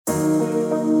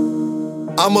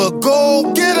I'm a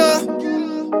go-getter.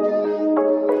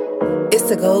 It's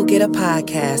the Go Getter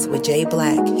podcast with Jay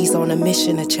Black. He's on a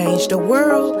mission to change the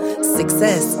world.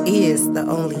 Success is the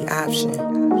only option.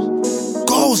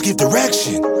 Goals give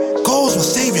direction. Goals will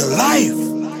save your life.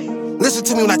 Listen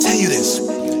to me when I tell you this.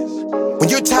 When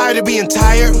you're tired of being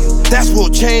tired, that's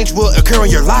what change will occur in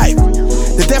your life.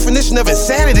 The definition of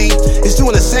insanity is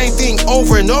doing the same thing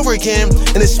over and over again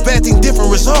and expecting different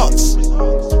results.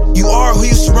 You are who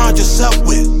you surround yourself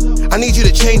with. I need you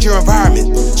to change your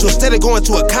environment. So instead of going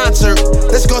to a concert,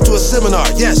 let's go to a seminar.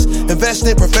 Yes, invest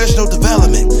in professional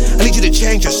development. I need you to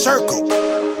change your circle.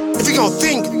 If you're gonna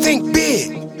think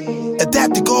big.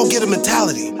 Adapt the go-getter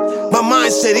mentality. My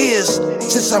mindset is,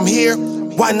 since I'm here,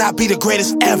 why not be the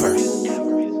greatest ever?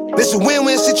 It's a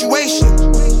win-win situation.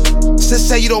 Just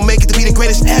say you don't make it to be the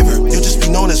greatest ever, you'll just be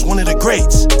known as one of the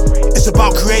greats. It's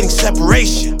about creating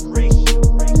separation.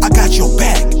 I got your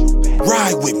back.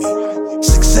 Ride with me.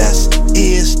 Success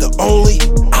is the only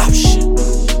option.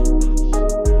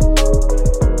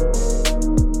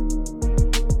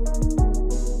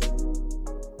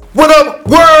 What up,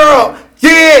 world?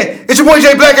 Yeah, it's your boy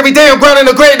Jay Black. Every day I'm grinding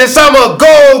the greatness. I'm a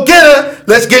go-getter.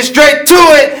 Let's get straight to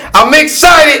it. I'm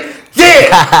excited.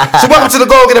 Yeah. So welcome to the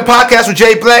Go Getter podcast with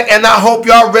Jay Black, and I hope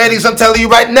y'all ready. So I'm telling you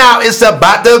right now, it's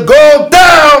about to go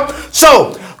down.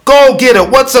 So, Go Getter.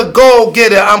 What's a Go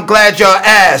Getter? I'm glad y'all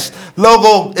asked.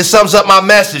 Logo, it sums up my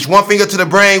message. One finger to the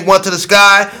brain, one to the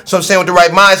sky. So I'm saying with the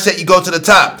right mindset, you go to the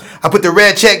top. I put the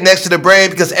red check next to the brain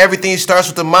because everything starts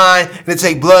with the mind, and it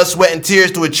takes blood, sweat, and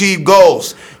tears to achieve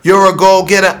goals. You're a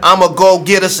go-getter. I'm a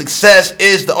go-getter. Success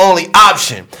is the only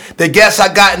option. The guests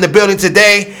I got in the building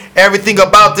today, everything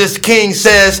about this king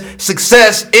says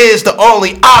success is the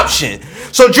only option.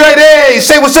 So Dre Day,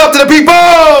 say what's up to the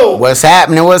people. What's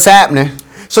happening? What's happening?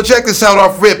 So check this out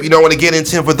off rip. I want to get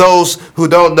into him. For those who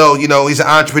don't know, he's an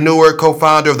entrepreneur,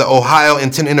 co-founder of the Ohio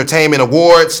Entertainment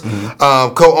Awards,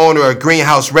 co-owner of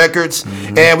Greenhouse Records,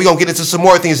 and we're going to get into some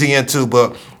more things again too.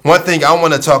 But one thing I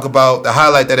want to talk about, the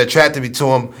highlight that attracted me to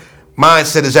him,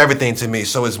 mindset is everything to me.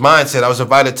 So his mindset, I was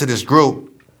invited to this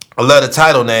group. I love the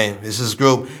title name. This is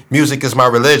group, Music is My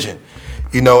Religion.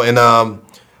 And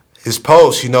his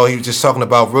post, he was just talking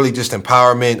about really just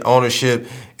empowerment, ownership,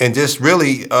 and just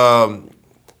really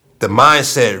the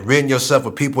mindset, ridding yourself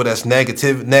of people that's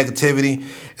negativity.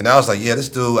 And I was like, yeah, this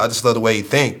dude, I just love the way he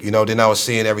think. Then I was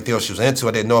seeing everything else she was into.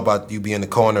 I didn't know about you being the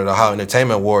co-owner of the Ohio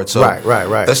Entertainment Awards. So right.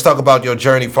 Let's talk about your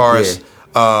journey as far as,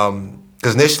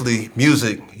 because initially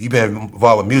music, you've been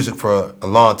involved with music for a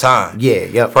long time. Yeah,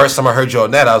 yep. First time I heard you on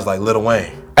that, I was like, Lil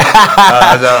Wayne.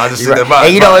 I just see that vibe.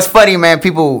 And it's funny, man,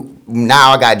 people,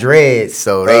 now I got dreads,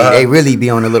 so they really be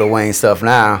on the Lil Wayne stuff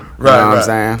now. Right, you know what I'm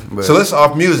saying? But, so let's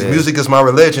off music. Yeah. Music is my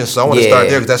religion, so I want to start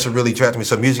there because that's what really attracted me.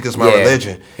 So music is my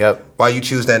religion. Yep. Why you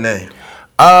choose that name?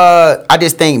 I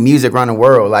just think music run the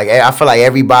world. Like, I feel like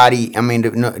everybody,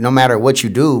 no matter what you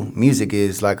do, music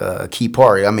is like a key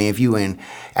part. If you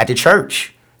at the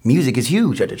church, music is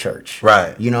huge at the church.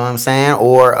 Right. You know what I'm saying?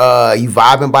 Or you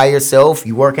vibing by yourself,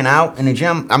 you working out in the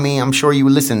gym. I'm sure you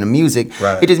listen to music.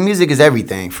 Right. Music is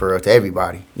everything to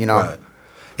everybody, Right.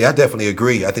 Yeah, I definitely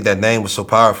agree. I think that name was so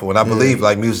powerful. And I believe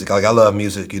music, I love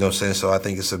music, so I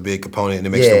think it's a big component and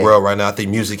it makes the world right now. I think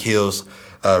music heals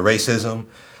racism.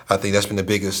 I think that's been the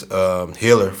biggest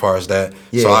healer as far as that.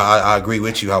 Yeah. So I agree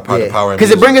with you how the power because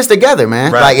it brings us together,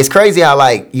 man. Right. Like, it's crazy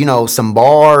how some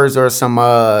bars or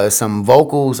some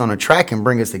vocals on a track can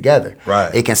bring us together.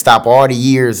 Right. It can stop all the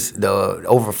years, the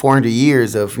over 400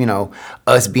 years of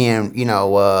us being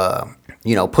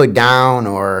put down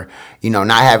or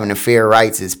not having the fair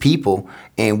rights as people.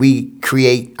 And we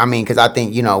create, because I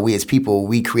think, we as people,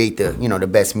 we create the, the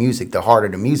best music, the heart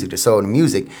of the music, the soul of the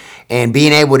music. And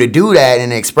being able to do that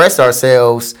and express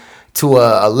ourselves to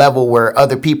a level where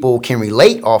other people can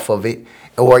relate off of it,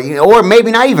 or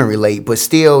maybe not even relate, but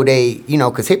still they,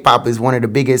 because hip hop is one of the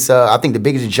biggest, I think the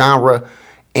biggest genre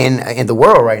in the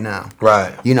world right now.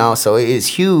 Right. So it is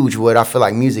huge what I feel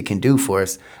like music can do for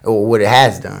us, or what it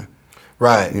has done.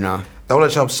 Right. I want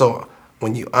to jump. So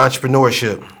when you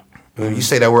entrepreneurship, when you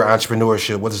say that word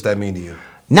entrepreneurship, what does that mean to you?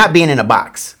 Not being in a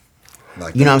box.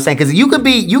 Like what I'm saying? Because you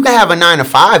can have a 9 to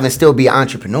 5 and still be an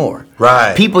entrepreneur.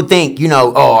 Right. People think,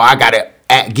 I gotta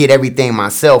get everything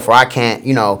myself, or I can't,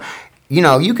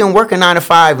 you can work a 9 to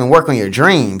 5 and work on your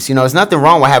dreams. There's nothing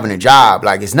wrong with having a job.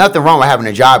 Like, it's nothing wrong with having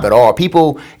a job at all.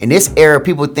 People in this era,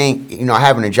 people think,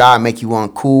 having a job make you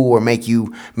uncool or make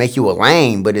you a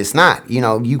lame, but it's not.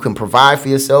 You can provide for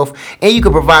yourself and you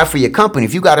can provide for your company.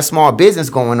 If you got a small business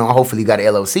going on, hopefully you got an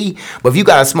LLC, but if you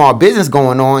got a small business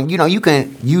going on, you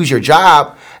can use your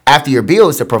job after your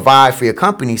bills to provide for your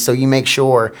company, so you make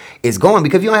sure it's going.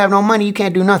 Because if you don't have no money, you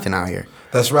can't do nothing out here.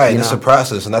 That's right. It's a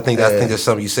process, and I think that's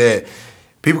something you said.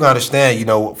 People can understand,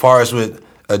 as far as with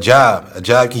a job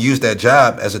can use that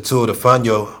job as a tool to fund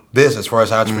your business as far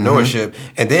as entrepreneurship.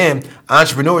 And then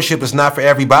entrepreneurship is not for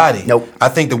everybody. Nope. I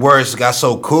think the words got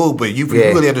so cool, but you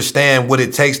really understand what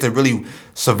it takes to really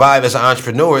survive as an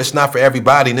entrepreneur. It's not for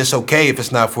everybody, and it's okay if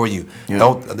it's not for you.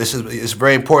 It's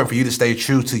very important for you to stay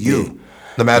true to you.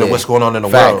 No matter what's going on in the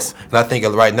world. And I think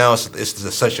right now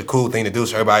it's such a cool thing to do.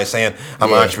 So everybody's saying, I'm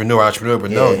an entrepreneur.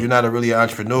 But no, you're not really an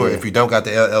entrepreneur if you don't got the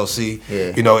LLC.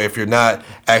 If you're not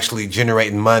actually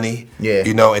generating money.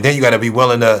 And then you got to be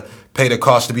willing to pay the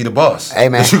cost to be the boss. Hey,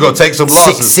 man. You're going to take some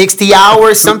losses. 60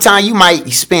 hours. Sometimes you might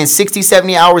spend 60,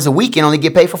 70 hours a week and only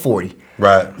get paid for 40.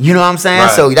 Right. You know what I'm saying?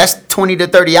 Right. So that's 20 to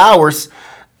 30 hours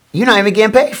you're not even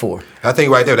getting paid for. I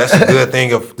think right there, that's a good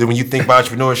thing of when you think about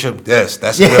entrepreneurship. Yes,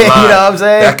 that's a good line. You know what I'm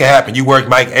saying? That can happen. You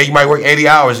might work 80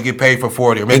 hours and get paid for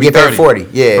 40 or maybe 30. Paid for 40.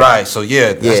 Yeah. Right. So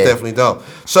that's definitely dope.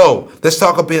 So let's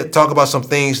talk about some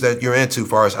things that you're into as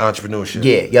far as entrepreneurship.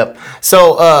 Yeah. Yep.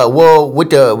 So with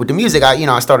the music,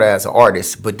 I started as an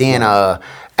artist, but then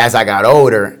as I got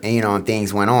older and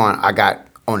things went on, I got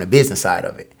on the business side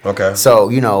of it. Okay. So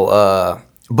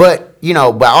But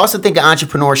I also think of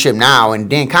entrepreneurship now, and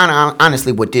then kind of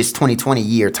honestly what this 2020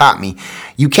 year taught me,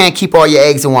 you can't keep all your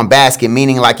eggs in one basket,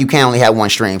 meaning like you can't only have one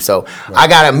stream. So I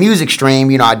got a music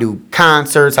stream, I do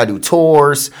concerts, I do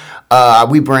tours,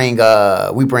 we bring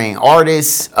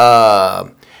artists,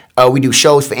 we do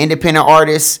shows for independent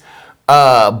artists,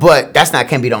 but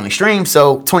can't be the only stream.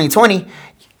 So 2020,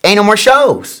 ain't no more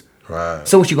shows. Right.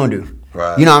 So what you gonna do?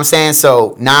 Right. You know what I'm saying?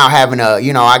 So now having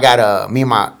I got me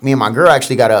and my girl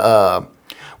actually got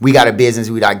we got a business.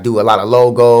 We do a lot of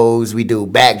logos. We do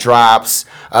backdrops.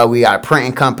 We got a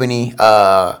printing company.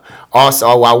 Also,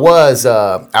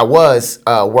 I was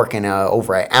working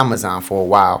over at Amazon for a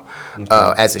while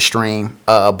as a stream.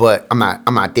 But I'm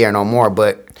not there no more.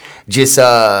 But just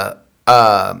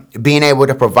being able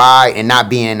to provide and not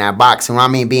being in that box. And what I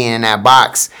mean being in that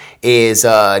box is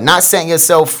not setting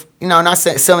yourself. Not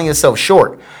selling yourself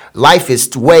short. Life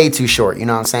is way too short. You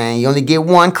know what I'm saying? You only get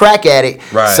one crack at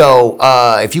it. Right. So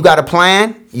if you got a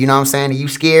plan, you know what I'm saying,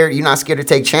 you're not scared to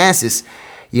take chances.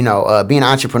 Being an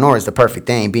entrepreneur is the perfect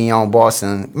thing. Being your own boss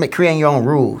and creating your own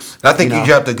rules. I think you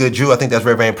dropped a good jewel. I think that's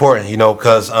very, very important,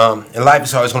 because in life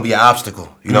it's always going to be an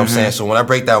obstacle. You know what I'm saying? So when I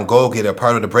break down Goal Getter,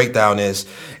 part of the breakdown is,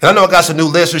 and I know I got some new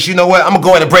listeners, you know what? I'm going to go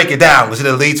ahead and break it down because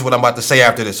it'll lead to what I'm about to say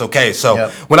after this. Okay,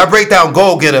 so when I break down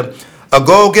Goal Getter, a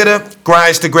goal getter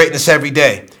grinds to greatness every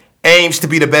day, aims to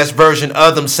be the best version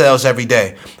of themselves every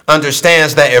day,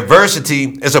 understands that adversity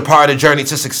is a part of the journey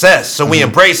to success, so we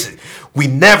embrace it. We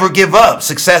never give up.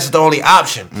 Success is the only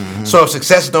option. So if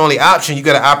success is the only option, you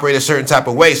got to operate a certain type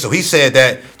of way. So he said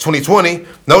that 2020,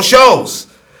 no shows.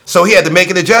 So he had to make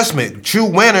an adjustment. True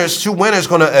winners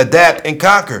going to adapt and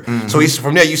conquer. So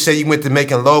from there, you said you went to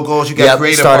making logos. You got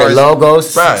creative started artists.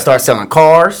 logos. Right. Start selling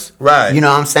cars. Right. You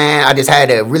know what I'm saying? I just had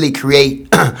to really create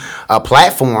a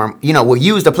platform.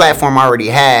 Use the platform I already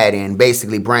had and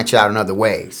basically branch out in other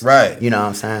ways. Right. You know what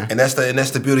I'm saying? And that's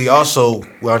the beauty also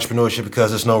with entrepreneurship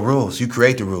because there's no rules. You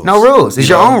create the rules. No rules. It's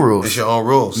your own rules. It's your own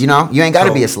rules. You ain't got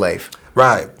to be a slave.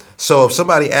 Right. So if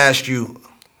somebody asked you,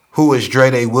 who is Dre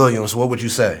Day Williams, what would you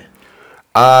say?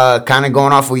 Kind of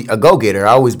going off with a go-getter.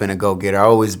 I've always been a go-getter. I've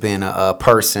always been a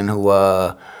person who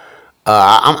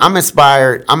I'm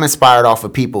inspired. I'm inspired off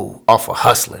of people, off of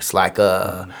hustlers, like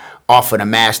off of the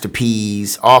Master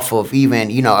P's, off of even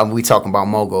we talking about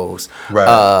moguls,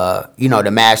 right? The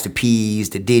Master P's,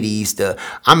 the Diddy's.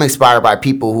 I'm inspired by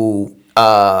people who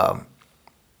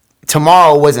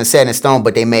tomorrow wasn't set in stone,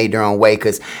 but they made their own way.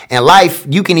 Because in life,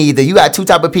 you got two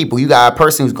type of people. You got a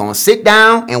person who's gonna sit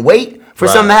down and wait for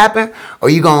something to happen, or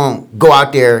you gonna go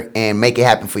out there and make it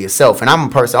happen for yourself. And I'm a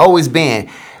person, always been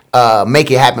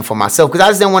make it happen for myself, because I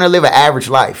just didn't want to live an average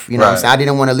life. You know what I'm saying? I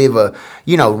didn't want to live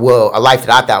a life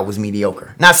that I thought was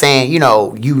mediocre. Not saying, you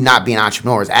not being an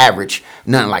entrepreneur is average,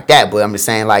 nothing like that, but I'm just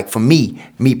saying, like, for me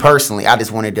personally, I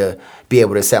just wanted to be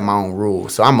able to set my own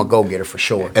rules. So I'm a go-getter for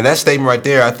sure. And that statement right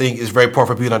there, I think, is very important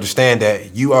for people to understand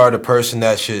that you are the person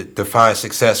that should define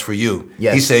success for you.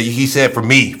 Yes. He said for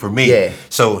me. Yeah.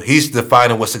 So he's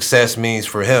defining what success means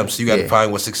for him. So you got to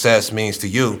define what success means to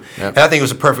you. Yep. And I think it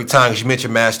was a perfect time because you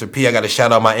mentioned Master P. I got to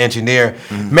shout out my engineer,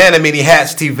 man of many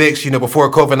hats, T. Vicks. Before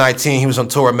COVID-19, he was on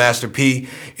tour with Master P.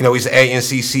 He's an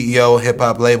ANC CEO, hip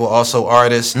hop label, also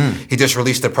artist. He just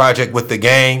released a project with The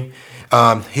Game.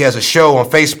 He has a show on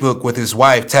Facebook with his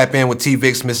wife, Tap In with T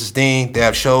Vix, Mrs. Dean. They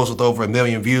have shows with over 1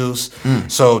 million views.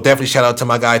 So definitely shout out to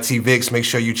my guy T Vix. Make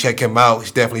sure you check him out.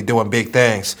 He's definitely doing big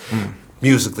things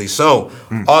musically. So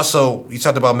also, you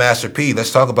talked about Master P.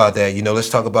 Let's talk about that. You know, let's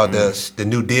talk about the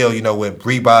new deal, you know, with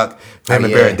Reebok, him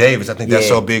and Baron Davis. I think that's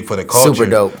so big for the culture. Super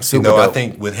dope. Super dope. I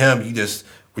think with him,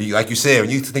 like you said, when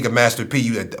you think of Master P,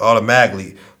 you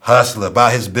automatically hustler,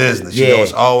 about his business. You know,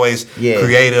 it's always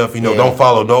creative. You know, don't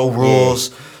follow no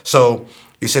rules. So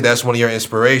you said that's one of your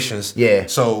inspirations. Yeah.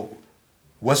 So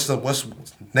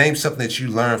name something that you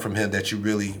learned from him that you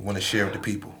really want to share with the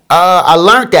people? I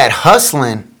learned that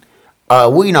hustling.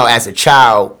 You know, as a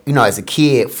child, you know, as a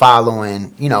kid,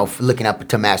 following, you know, looking up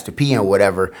to Master P or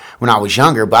whatever when I was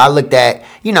younger. But I looked at,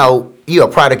 you know, you're a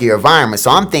product of your environment.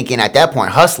 So I'm thinking at that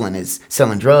point, hustling is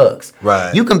selling drugs.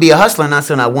 Right. You can be a hustler and not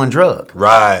selling that one drug.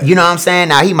 Right. You know what I'm saying?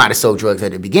 Now, he might have sold drugs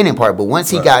at the beginning part, but once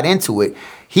he got into it,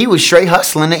 he was straight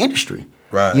hustling the industry.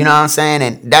 Right. You know what I'm saying?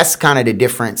 And that's kind of the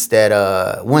difference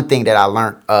that, one thing that I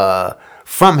learned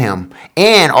from him.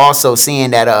 And also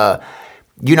seeing that,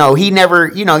 you know, he never,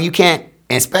 you know, you can't,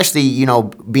 especially, you know,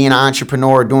 being an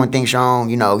entrepreneur, doing things your own,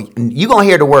 you know, you're going to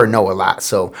hear the word no a lot.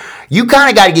 So you kind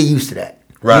of got to get used to that.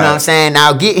 Right. You know what I'm saying?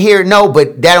 Now, get here, no,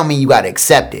 but that don't mean you got to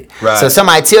accept it. Right. So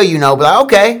somebody tell you no, but like,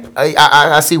 okay,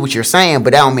 I see what you're saying,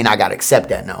 but that don't mean I got to accept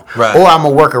that no. Right. Or I'm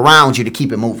going to work around you to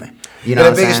keep it moving. You know,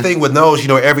 and the biggest thing with no's, you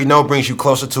know, every no brings you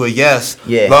closer to a yes.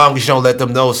 Yeah. Long as you don't let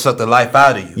them no's suck the life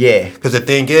out of you. Yeah. Because the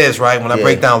thing is, right, when I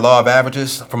break down law of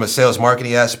averages from a sales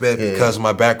marketing aspect, because of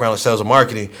my background in sales and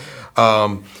marketing,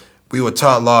 we were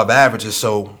taught law of averages.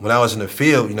 So when I was in the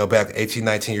field, you know, back 18,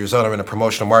 19 years old, I'm in a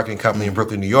promotional marketing company in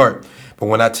Brooklyn, New York. But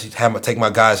when I take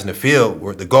my guys in the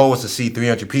field, the goal was to see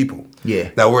 300 people. Yeah.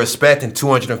 Now we're expecting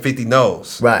 250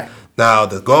 no's. Right. Now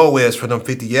the goal is for them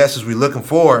 50 yeses we're looking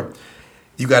for,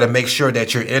 you got to make sure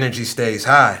that your energy stays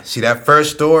high. See, that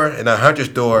first door and that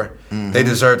 100th door, they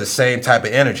deserve the same type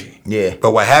of energy. Yeah.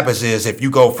 But what happens is if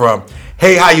you go from,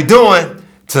 hey, how you doing,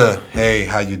 to, hey,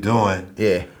 how you doing?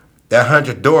 Yeah. That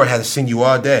 100th door hasn't seen you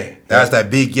all day. That's that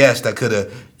big yes that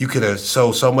you could have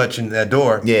sold so much in that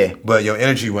door. Yeah. But your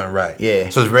energy went right. Yeah.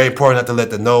 So it's very important not to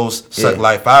let the no's suck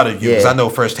life out of you. Because I know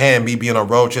firsthand, me being on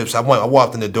road trips, I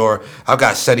walked in the door, I've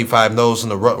got 75 no's in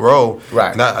the row.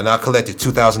 Right. And I collected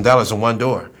 $2,000 in one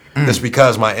door. Just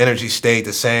because my energy stayed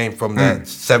the same from that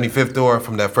 75th door,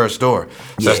 from that first door.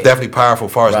 So it's definitely powerful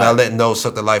as far as not letting no's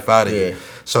suck the life out of you.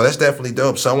 So that's definitely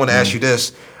dope. So I want to ask you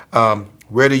this.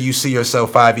 Where do you see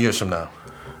yourself 5 years from now?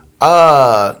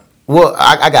 Well,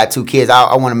 I got 2 kids.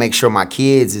 I want to make sure my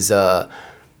kids is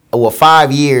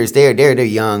 5 years. They're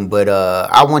young, but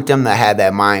I want them to have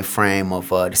that mind frame of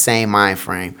the same mind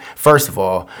frame. First of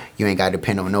all, you ain't got to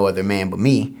depend on no other man but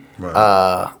me.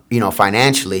 Right. You know,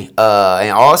 financially,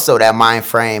 and also that mind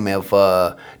frame of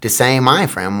the same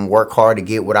mind frame. I'm gonna work hard to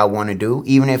get what I want to do,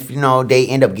 even if, you know, they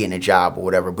end up getting a job or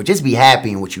whatever. But just be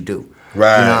happy in what you do.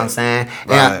 Right. You know what I'm saying?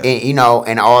 Right. And you know,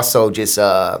 and also just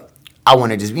I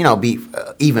want to just, you know, be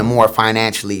even more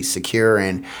financially secure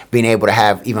and being able to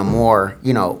have even more,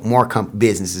 you know, more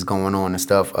businesses going on and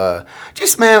stuff.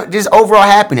 Just overall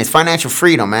happiness, financial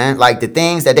freedom, man. Like the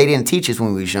things that they didn't teach us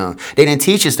when we was young. They didn't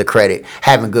teach us the credit,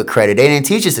 having good credit. They didn't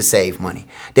teach us to save money.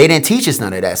 They didn't teach us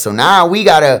none of that. So now we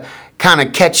got to kind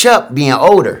of catch up being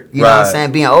older. You know what I'm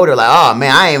saying? Being older, like, oh,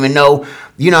 man, I didn't even know,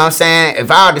 you know what I'm saying?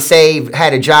 If I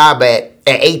had a job at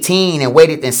 18 and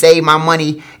waited and saved my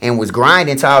money and was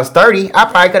grinding until I was 30, I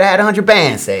probably could have had 100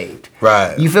 bands saved.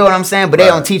 Right. You feel what I'm saying? But they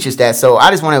don't teach us that. So I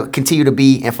just want to continue to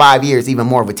be, in 5 years, even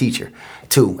more of a teacher,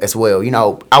 too, as well. You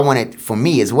know, I want it for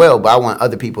me as well, but I want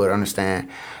other people to understand,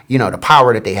 you know, the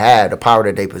power that they have, the power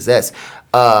that they possess.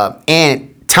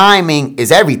 And timing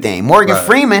is everything. Morgan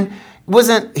Freeman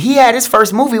he had his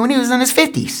first movie when he was in his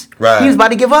 50s. Right. He was about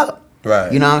to give up.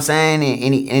 Right. You know what I'm saying?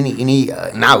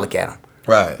 And now look at him.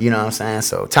 Right. You know what I'm saying?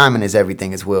 So timing is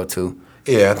everything as well, too.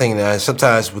 Yeah, I think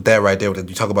sometimes with that right there,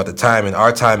 you talk about the timing,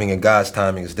 our timing and God's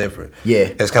timing is different.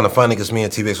 Yeah. It's kind of funny because me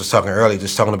and T-Vix was talking earlier,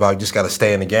 just talking about you just got to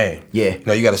stay in the game. Yeah. You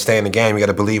know, you got to stay in the game. You got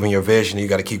to believe in your vision. You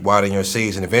got to keep watering your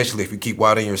seeds. And eventually, if you keep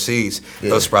watering your seeds,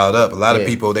 they'll sprout up. A lot of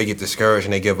people, they get discouraged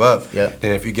and they give up. Yeah.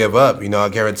 Then if you give up, you know, I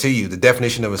guarantee you, the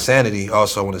definition of insanity,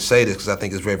 also I want to say this because I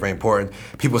think it's very, very important.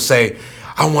 People say,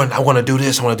 I want to do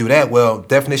this, I want to do that. Well,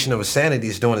 definition of insanity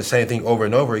is doing the same thing over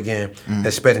and over again,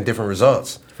 expecting different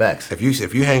results. Facts. If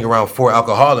you hang around 4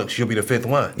 alcoholics, you'll be the 5th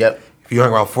one. Yep. If you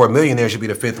hang around 4 millionaires, you'll be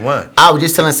the 5th one. I was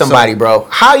just telling somebody, bro,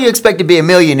 how you expect to be a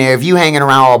millionaire if you hanging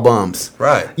around all bums?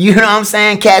 Right. You know what I'm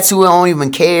saying? Cats who don't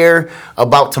even care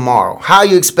about tomorrow. How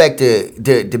you expect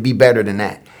to be better than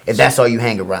that? if that's all you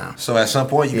hang around. So at some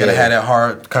point, you got to have that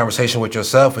hard conversation with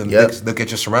yourself and look at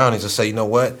your surroundings and say, you know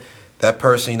what? That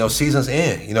person, seasons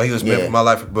end. He was meant for my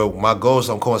life, but my goals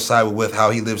don't coincide with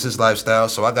how he lives his lifestyle.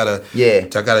 So I gotta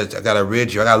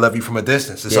rid you. I gotta love you from a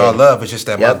distance. It's all love. It's just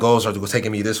that my goals are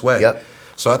taking me this way. Yep.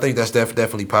 So I think that's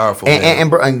definitely powerful.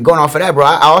 And going off of that, bro,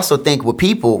 I also think with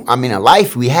people, in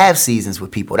life, we have seasons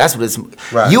with people. That's what it's.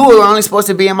 Right. You were only supposed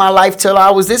to be in my life till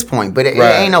I was this point, but it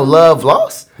ain't no love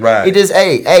lost. Right. It just,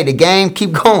 hey, the game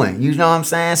keep going. You know what I'm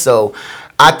saying? So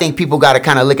I think people got to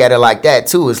kind of look at it like that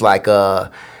too. It's like,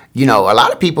 a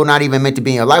lot of people not even meant to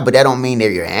be in your life, but that don't mean they're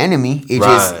your enemy.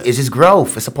 It's just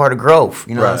growth. It's a part of growth.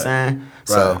 You know what I'm saying? Right.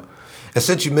 So, and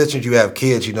since you mentioned you have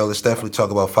kids, let's definitely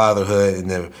talk about fatherhood and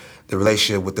the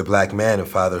relationship with the black man and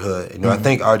fatherhood. I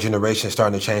think our generation is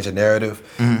starting to change the narrative,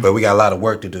 but we got a lot of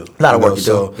work to do. A lot of work to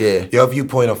do. Yeah. Your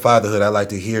viewpoint on fatherhood, I'd like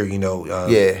to hear.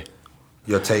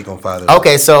 Your take on fatherhood.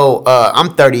 Okay, so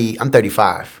I'm 30. I'm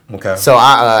 35. Okay. So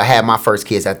I had my first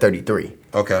kids at 33.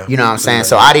 Okay. You know what I'm saying?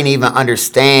 So I didn't even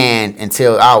understand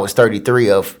until I was 33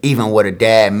 of even what a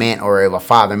dad meant or if a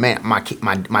father meant.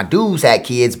 My dudes had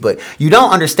kids, but you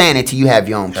don't understand it until you have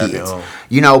your own kids.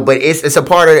 But it's a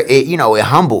part of it. It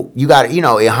humbled.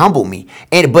 It humbled me.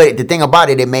 But the thing about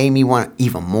it made me want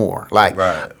even more. Like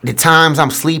the times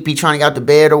I'm sleepy trying to get out the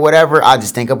bed or whatever, I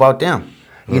just think about them.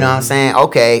 You know what I'm saying?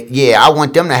 Okay, yeah, I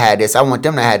want them to have this. I want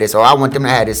them to have this. Or I want them to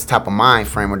have this type of mind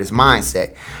frame or this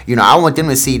mindset. I want them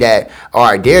to see that, all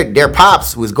right, their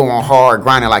pops was going hard,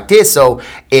 grinding like this. So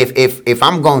if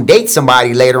I'm going to date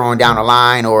somebody later on down the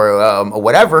line or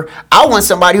whatever, I want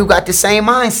somebody who got the same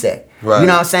mindset. Right. You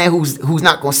know what I'm saying? Who's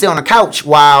not going to sit on the couch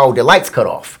while the lights cut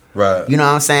off. Right. You know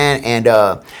what I'm saying? And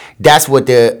that's what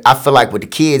I feel like with the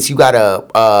kids, you gotta,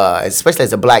 especially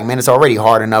as a black man, it's already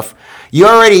hard enough. You're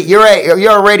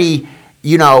already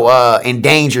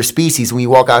endangered species when you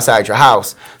walk outside your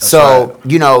house. That's so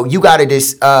right. You gotta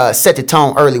just set the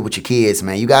tone early with your kids,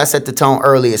 man. You gotta set the tone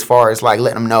early as far as like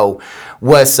letting them know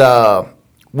what's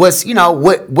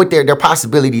what their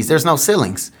possibilities. There's no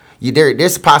ceilings.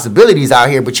 There's possibilities out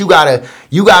here, but you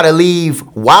gotta leave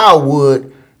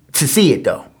Wildwood to see it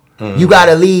though. Mm-hmm. You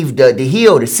gotta leave the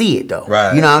hill to see it though.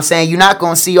 Right. You know what I'm saying? You're not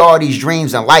gonna see all these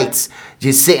dreams and lights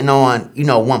just sitting on,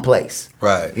 one place.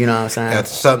 Right. You know what I'm saying? That's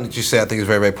something that you said I think is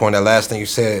very, very important. That last thing you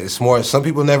said, it's more, some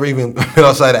people never even been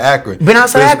outside of Akron. Been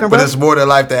outside Akron, bro. But it's more to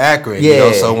life than Akron.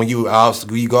 Yeah. So when you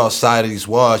go outside of these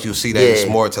walls, you'll see that it's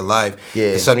more to life. Yeah.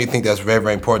 It's something you think that's very,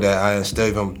 very important that I instill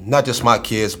even, not just my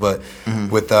kids, but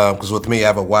because with me, I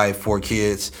have a wife, 4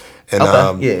 kids.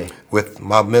 And with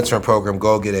my mentoring program,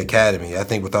 Go Get It Academy, I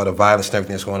think with all the violence and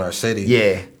everything that's going on in our city,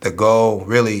 the goal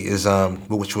really is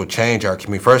which will change our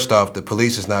community. First off, the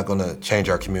police is not going to change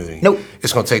our community. Nope.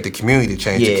 It's going to take the community to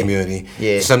change the community.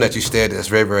 Yeah. It's something that you said that's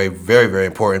very, very, very, very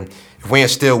important. If we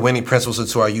instill winning principles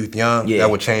into our youth young,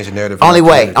 that would change the narrative. Only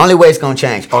way it's going to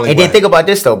change. Then think about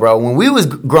this though, bro. When we was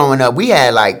growing up, we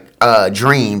had like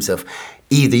dreams of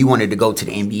either you wanted to go to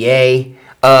the NBA,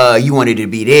 you wanted to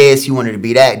be this, you wanted to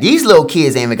be that. These little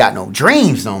kids ain't even got no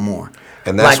dreams no more.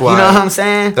 And that's why, you know what I'm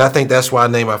saying? I think that's why I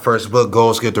named my first book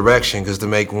Goals Give Direction, because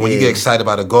when you get excited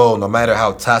about a goal, no matter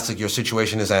how toxic your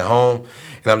situation is at home,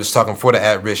 and I'm just talking for the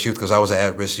at-risk youth, because I was an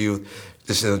at-risk youth,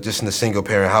 just in a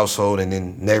single-parent household, and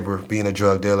then neighbor being a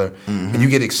drug dealer. When you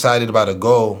get excited about a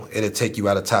goal, it'll take you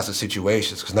out of toxic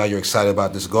situations, because now you're excited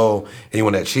about this goal, and you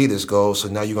want to achieve this goal, so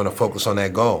now you're going to focus on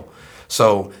that goal.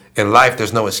 So in life,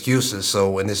 there's no excuses.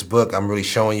 So in this book, I'm really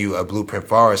showing you a blueprint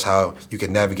for us how you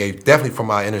can navigate, definitely for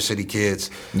my inner city kids,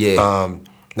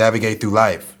 navigate through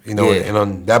life.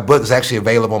 And that book is actually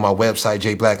available on my website,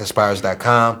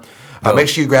 jblackinspires.com. Make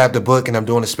sure you grab the book, and I'm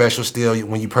doing a special still.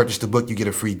 When you purchase the book, you get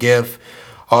a free gift.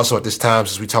 Also at this time,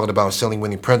 since we're talking about instilling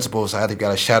winning principles, I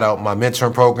got to shout out my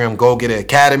mentoring program, Go Get It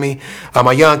Academy.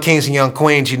 My young kings and young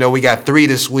queens, we got 3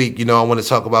 this week, I want to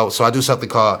talk about. So I do something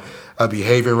called a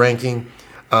behavior ranking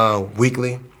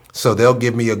weekly. So they'll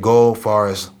give me a goal as far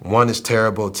as 1 is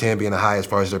terrible, 10 being the high as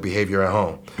far as their behavior at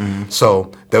home.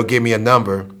 So they'll give me a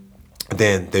number,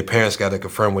 then their parents got to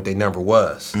confirm what their number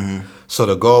was. So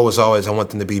the goal was always, I want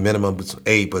them to be minimum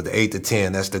 8, but the 8 to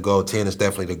 10, that's the goal. 10 is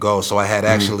definitely the goal. So I had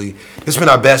actually, it's been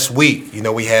our best week.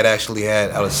 We had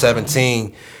out of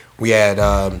 17, we had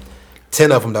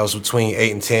 10 of them that was between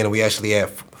 8 and 10, and we actually had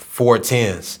 4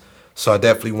 10s. So I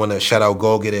definitely want to shout out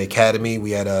Go Get It Academy.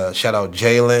 We had shout out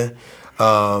Jalen,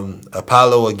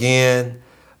 Apollo again,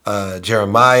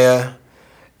 Jeremiah,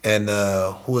 and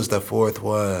who was the 4th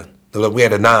one? We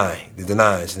had the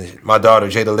 9s. And my daughter,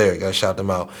 Jada Lyric, gotta shout them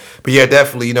out. But yeah,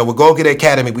 definitely, with Go Get It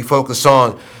Academy, we focus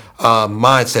on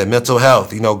mindset, mental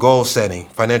health, goal setting,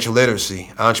 financial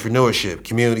literacy, entrepreneurship,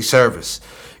 community service.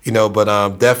 You know, but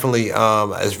definitely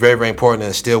it's very, very important to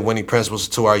instill winning principles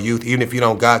to our youth. Even if you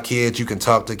don't got kids, you can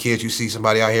talk to kids. You see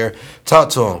somebody out here, talk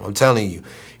to them. I'm telling you,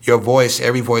 your voice,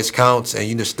 every voice counts, and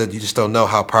you just don't know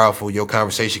how powerful your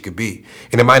conversation could be.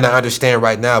 And it might not understand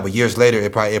right now, but years later,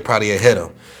 it probably hit them.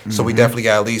 Mm-hmm. So we definitely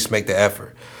got to at least make the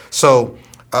effort. So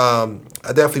I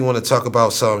definitely want to talk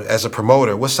about as a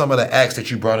promoter, what's some of the acts that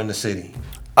you brought in the city?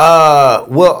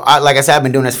 Well, like I said, I've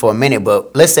been doing this for a minute,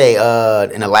 but let's say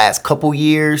in the last couple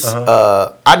years,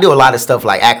 I do a lot of stuff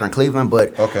like Akron, Cleveland,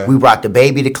 but we brought the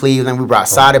baby to Cleveland, we brought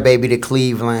Sada Baby to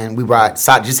Cleveland, we brought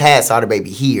just had Sada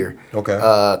Baby here.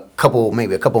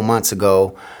 Maybe a couple months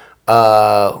ago.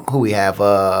 Who we have?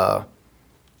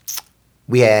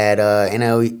 We had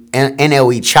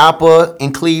NLE Choppa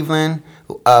in Cleveland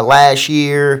last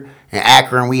year. In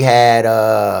Akron, we had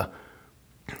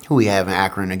who we have in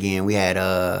Akron again? We had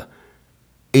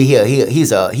he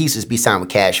used to be signed with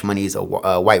Cash Money. He's a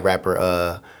white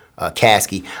rapper,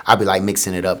 Kasky. I'll be like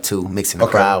mixing it up too, mixing the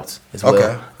crowds as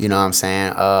well. You know what I'm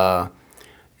saying?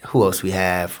 Who else we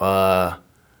have?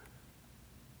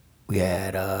 We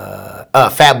had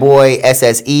Fat Boy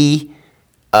SSE.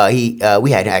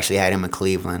 We actually had him in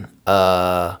Cleveland.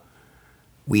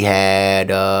 We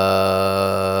had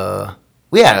a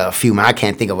few, man. I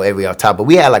can't think of every off top, but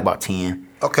we had like about 10.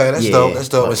 Okay, that's dope. That's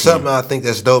dope. And something I think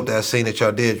that's dope that I've seen that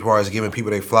y'all did as far as giving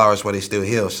people their flowers while they still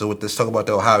heal. So let's talk about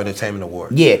the Ohio Entertainment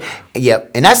Award. Yeah,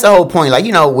 yep. And that's the whole point. Like,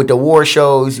 you know, with the award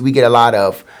shows, we get a lot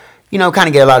of, kind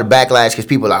of get a lot of backlash because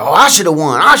people are like, oh, I should have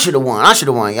won.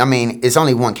 I mean, it's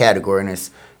only one category,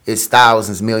 and it's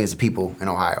thousands, millions of people in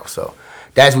Ohio. So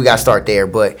we got to start there.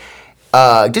 But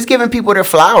just giving people their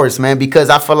flowers, man,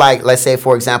 because I feel like, let's say,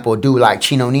 for example, a dude like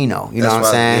Chino Nino, you know what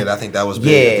I'm saying? Yeah, I think that was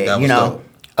big. Yeah, dope.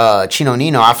 Chino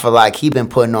Nino, I feel like he been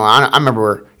putting on. I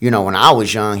remember, when I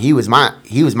was young, he was my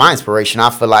inspiration. I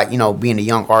feel like, being a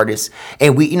young artist,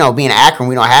 and we, being Akron,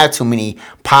 we don't have too many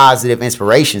positive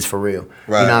inspirations for real.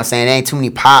 Right. You know what I'm saying? There ain't too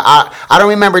many. I don't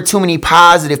remember too many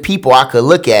positive people I could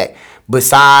look at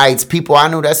besides people I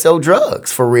knew that sell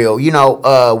drugs for real.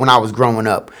 When I was growing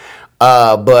up.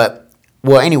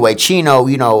 Anyway, Chino,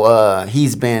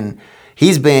 he's been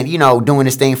doing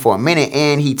this thing for a minute,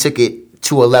 and he took it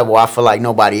to a level I feel like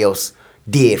nobody else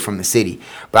did from the city.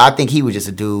 But I think he was just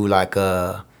a dude like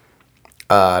I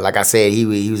said,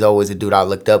 he was always a dude I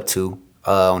looked up to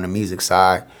on the music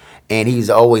side, and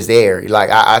he's always there. Like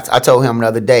I told him the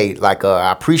other day, like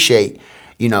I appreciate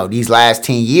these last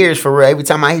 10 years for real. Every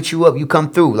time I hit you up, you come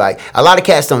through. Like a lot of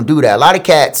cats don't do that. A lot of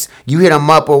cats, you hit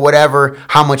them up or whatever,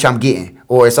 how much I'm getting.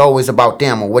 Or it's always about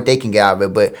them or what they can get out of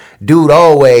it. But dude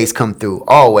always come through.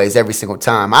 Always, every single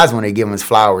time. I just want to give him his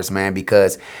flowers, man,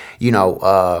 because, a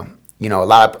lot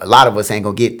of us ain't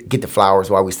gonna get the flowers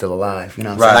while we still alive. You know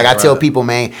what I'm saying? Like I tell people,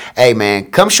 man, hey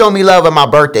man, come show me love at my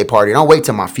birthday party. Don't wait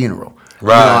till my funeral.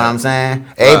 Right. You know what I'm saying?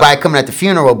 Everybody coming at the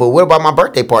funeral, but what about my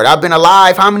birthday party? I've been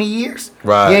alive how many years?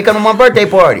 Right. You ain't coming to my birthday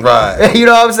party. Right. You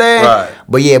know what I'm saying?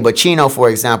 Right. But Chino, for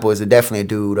example, is definitely a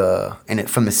dude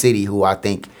from the city who I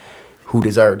think who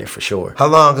deserved it for sure. How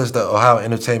long has the Ohio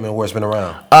Entertainment Awards been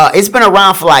around? It's been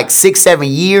around for like 6-7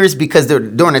 years because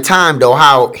during the time the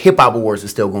Ohio Hip Hop Awards are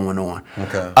still going on.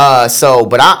 Okay.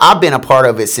 But I've been a part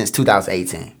of it since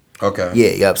 2018. Okay. Yeah,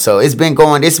 yep. So it's been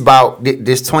going. This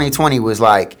 2020 was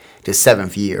like the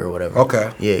 7th year or whatever.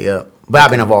 Okay. Yeah, yep. But I've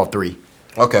been involved 3.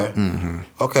 Okay. Mm-hmm.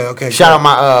 Okay. Shout out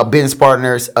my business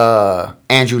partners,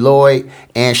 Andrew Lloyd,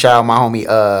 and shout out my homie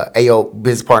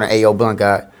business partner Ayo Blunt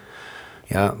Guy.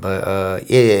 Yeah, but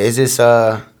it's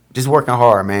just working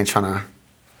hard, man. Trying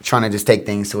to just take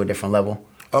things to a different level.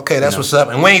 Okay, that's what's up.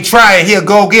 And we ain't trying. He'll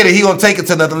go get it. He gonna take it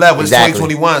to another level. Exactly. It's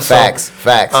 2021. So facts.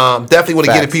 Definitely want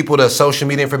to get people the social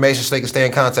media information so they can stay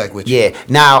in contact with you. Yeah.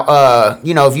 Now,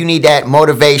 if you need that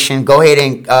motivation, go ahead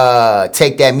and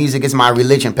take that Music Is My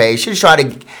Religion page. Just try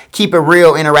to keep it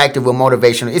real interactive with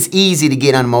motivation. It's easy to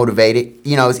get unmotivated.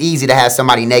 It's easy to have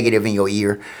somebody negative in your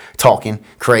ear talking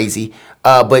crazy.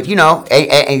 But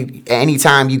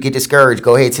anytime you get discouraged,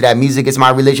 go ahead to that Music Is My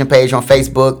Religion page on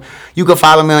Facebook. You can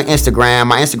follow me on Instagram.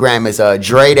 My Instagram is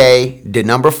Dre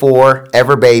 4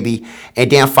 Ever Baby,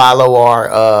 and then follow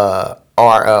our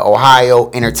Ohio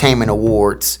Entertainment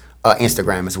Awards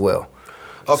Instagram as well.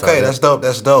 Okay, so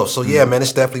that's dope. So yeah, man,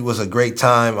 this definitely was a great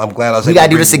time. I'm glad I was able to We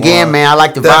gotta do this again, man. I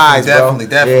like the vibes, bro.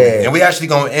 Definitely. Yeah. And we actually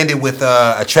gonna end it with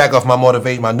a track off my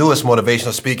newest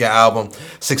motivational speaker album,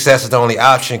 Success Is the Only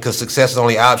Option, because success is the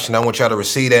only option. I want y'all to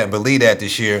receive that and believe that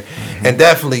this year. Mm-hmm. And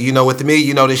definitely, with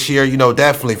me, this year,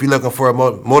 definitely, if you're looking for a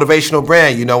motivational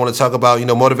brand, I want to talk about,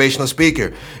 motivational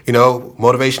speaker,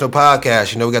 motivational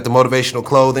podcast, we got the motivational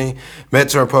clothing,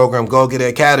 mentoring program, Go Get It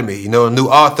Academy, a new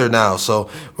author now. So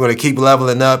we're gonna keep leveling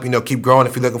leveling up, keep growing.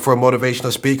 If you're looking for a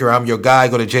motivational speaker, I'm your guy.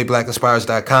 Go to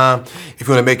jblackinspires.com. If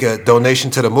you want to make a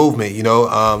donation to the movement,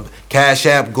 Cash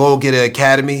App, Go Get It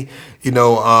Academy. You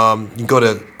can go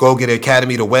to Go Get It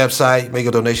Academy, the website, make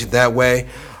a donation that way.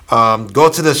 Go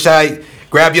to the site.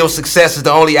 Grab your success is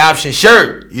the only option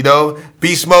shirt,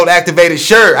 Beast Mode activated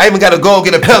shirt. I even got to go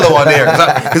get a pillow on there.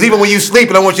 Because even when you sleep,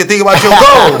 I want you to think about your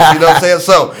goals. You know what I'm saying?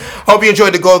 So, hope you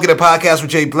enjoyed the Go Get It podcast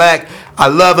with Jay Black. I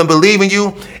love and believe in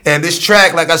you. And this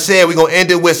track, like I said, we're going to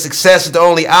end it with success is the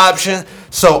only option.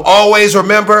 So, always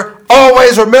remember,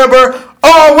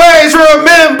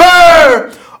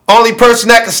 only person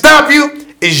that can stop you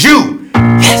is you.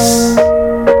 Yes.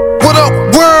 What up,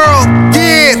 world?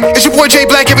 Yeah, it's your boy Jay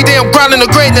Black. Every day I'm grinding the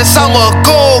greatness. I'm a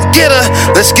go-getter.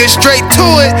 Let's get straight to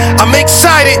it. I'm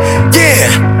excited.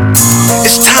 Yeah.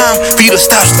 It's time for you to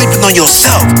stop sleeping on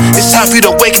yourself. It's time for you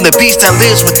to awaken the beast that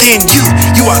lives within you.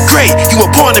 You are great. You were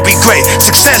born to be great.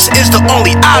 Success is the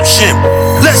only option.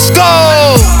 Let's go.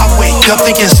 I wake up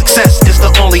thinking success is the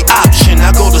only option.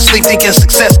 I go to sleep thinking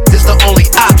success is the only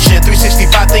option.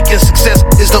 365 thinking success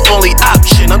is the only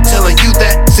option. I'm telling you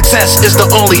that success is the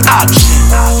only option.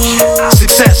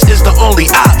 Success is the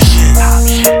only option.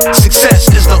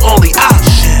 Success is the only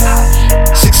option.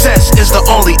 Success is the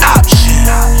only option.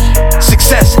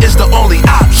 Success is the only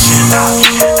option.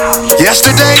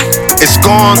 Yesterday is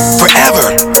gone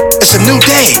forever. It's a new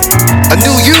day, a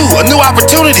new you, a new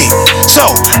opportunity. So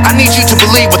I need you to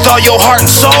believe with all your heart and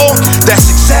soul that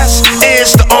success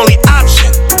is the only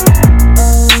option.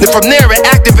 And from there it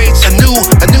activates a new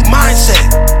mindset,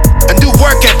 a new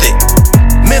work ethic,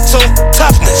 mental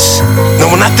toughness.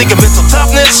 Now when I think of mental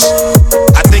toughness,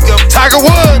 I think of Tiger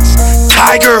Woods.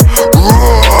 Tiger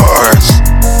roars.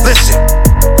 Listen,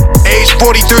 age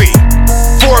 43,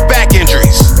 4 back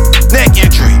injuries, neck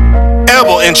injury,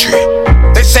 elbow injury.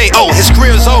 They say, oh, his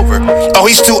career is over. Oh,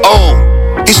 he's too old.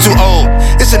 He's too old.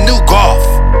 It's a new golf.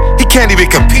 He can't even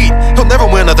compete. He'll never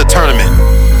win another tournament.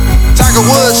 Tiger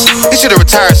Woods, he should have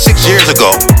retired 6 years ago.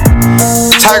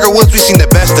 Tiger Woods, we've seen the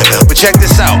best of him. But check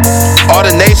this out. All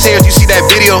the naysayers, you see that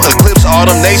video, the clips of all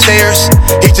them naysayers?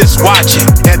 He's just watching.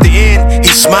 At the end,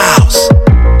 he smiles.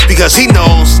 Because he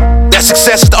knows that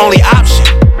success is the only option.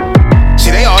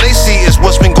 See, all they see is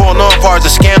what's been going on as far as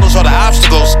the scandals or the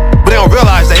obstacles. But they don't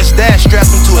realize that his dad strapped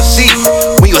him to a seat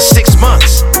when he was 6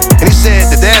 months. And he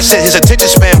said, the dad said his attention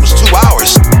span was 2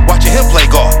 hours watching him play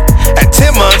golf. At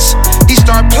 10 months, he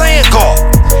started playing golf.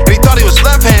 And he thought he was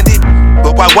left-handed,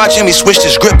 but by watching him, he switched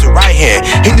his grip to right hand.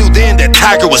 He knew then that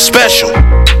Tiger was special.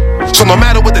 So no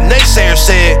matter what the naysayers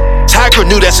said, Tiger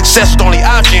knew that success was the only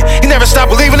option. He never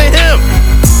stopped believing in him.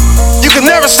 You can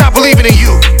never stop believing in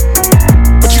you.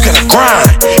 But you gotta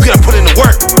grind. You gotta put in the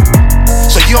work.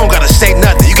 So you don't gotta say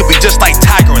nothing. You can be just like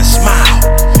Tiger and smile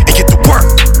and get to work.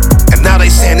 And now they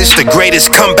saying this is the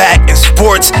greatest comeback in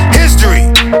sports history.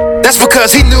 That's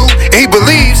because he knew and he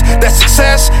believes that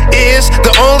success is the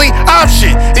only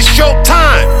option. It's show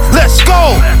time. Let's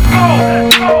go.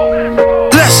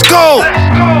 Let's go.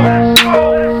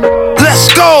 Let's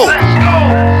go.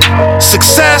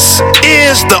 Success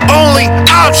is the only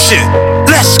option.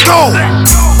 Let's go.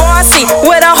 Bossy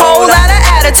with a whole lot of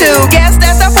attitude. Guess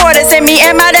that's the fortest in me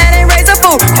and my dad ain't raise a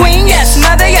fool. Queen, yes.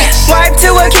 Mother, yes. Wife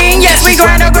to a king, yes. We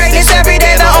grind our greatness every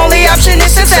day. The only option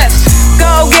is success.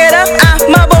 Go get her.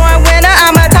 I'm a born winner.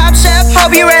 I'm a top chef.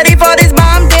 Hope you ready for this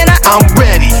bomb dinner. I'm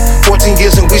ready. 14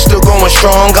 years and we still going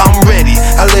strong. I'm ready.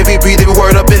 I live and breathe every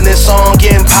word up in this song.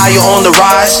 Empire on the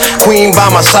rise. Queen by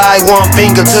my side. One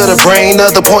finger to the brain,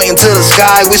 other pointing to the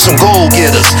sky. We some gold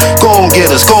getters. Gold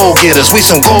getters. Gold getters. We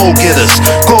some gold getters.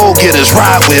 Gold getters.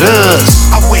 Ride with us.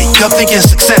 I wake up thinking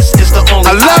success is the only option.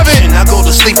 I love it. I go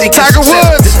to sleep thinking Tiger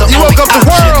Woods is the you only woke up option.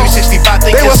 The world. 365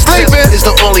 thinking they were sleeping is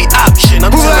the only option.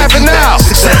 I'm laughing now.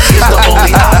 Success is the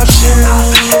only option.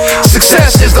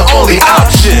 Success is the only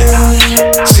option.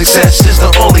 Success is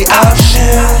the only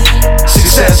option.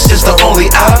 Success is the only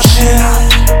option.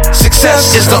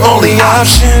 Success is the only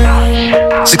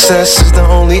option. Success is the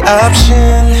only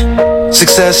option.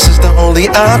 Success is the only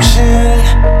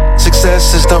option.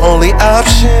 Success is the only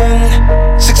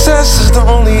option. Success is the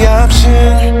only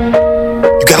option.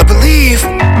 You gotta believe.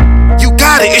 You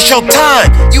got it. It's your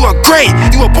time. You are great.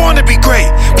 You were born to be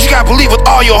great. But you gotta believe with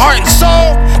all your heart and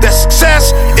soul that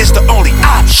success is the only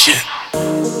option.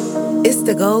 It's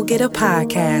the Go Get It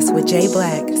podcast with Jay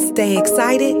Black. Stay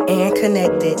excited and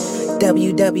connected.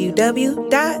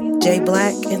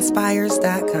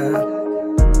 www.jblackinspires.com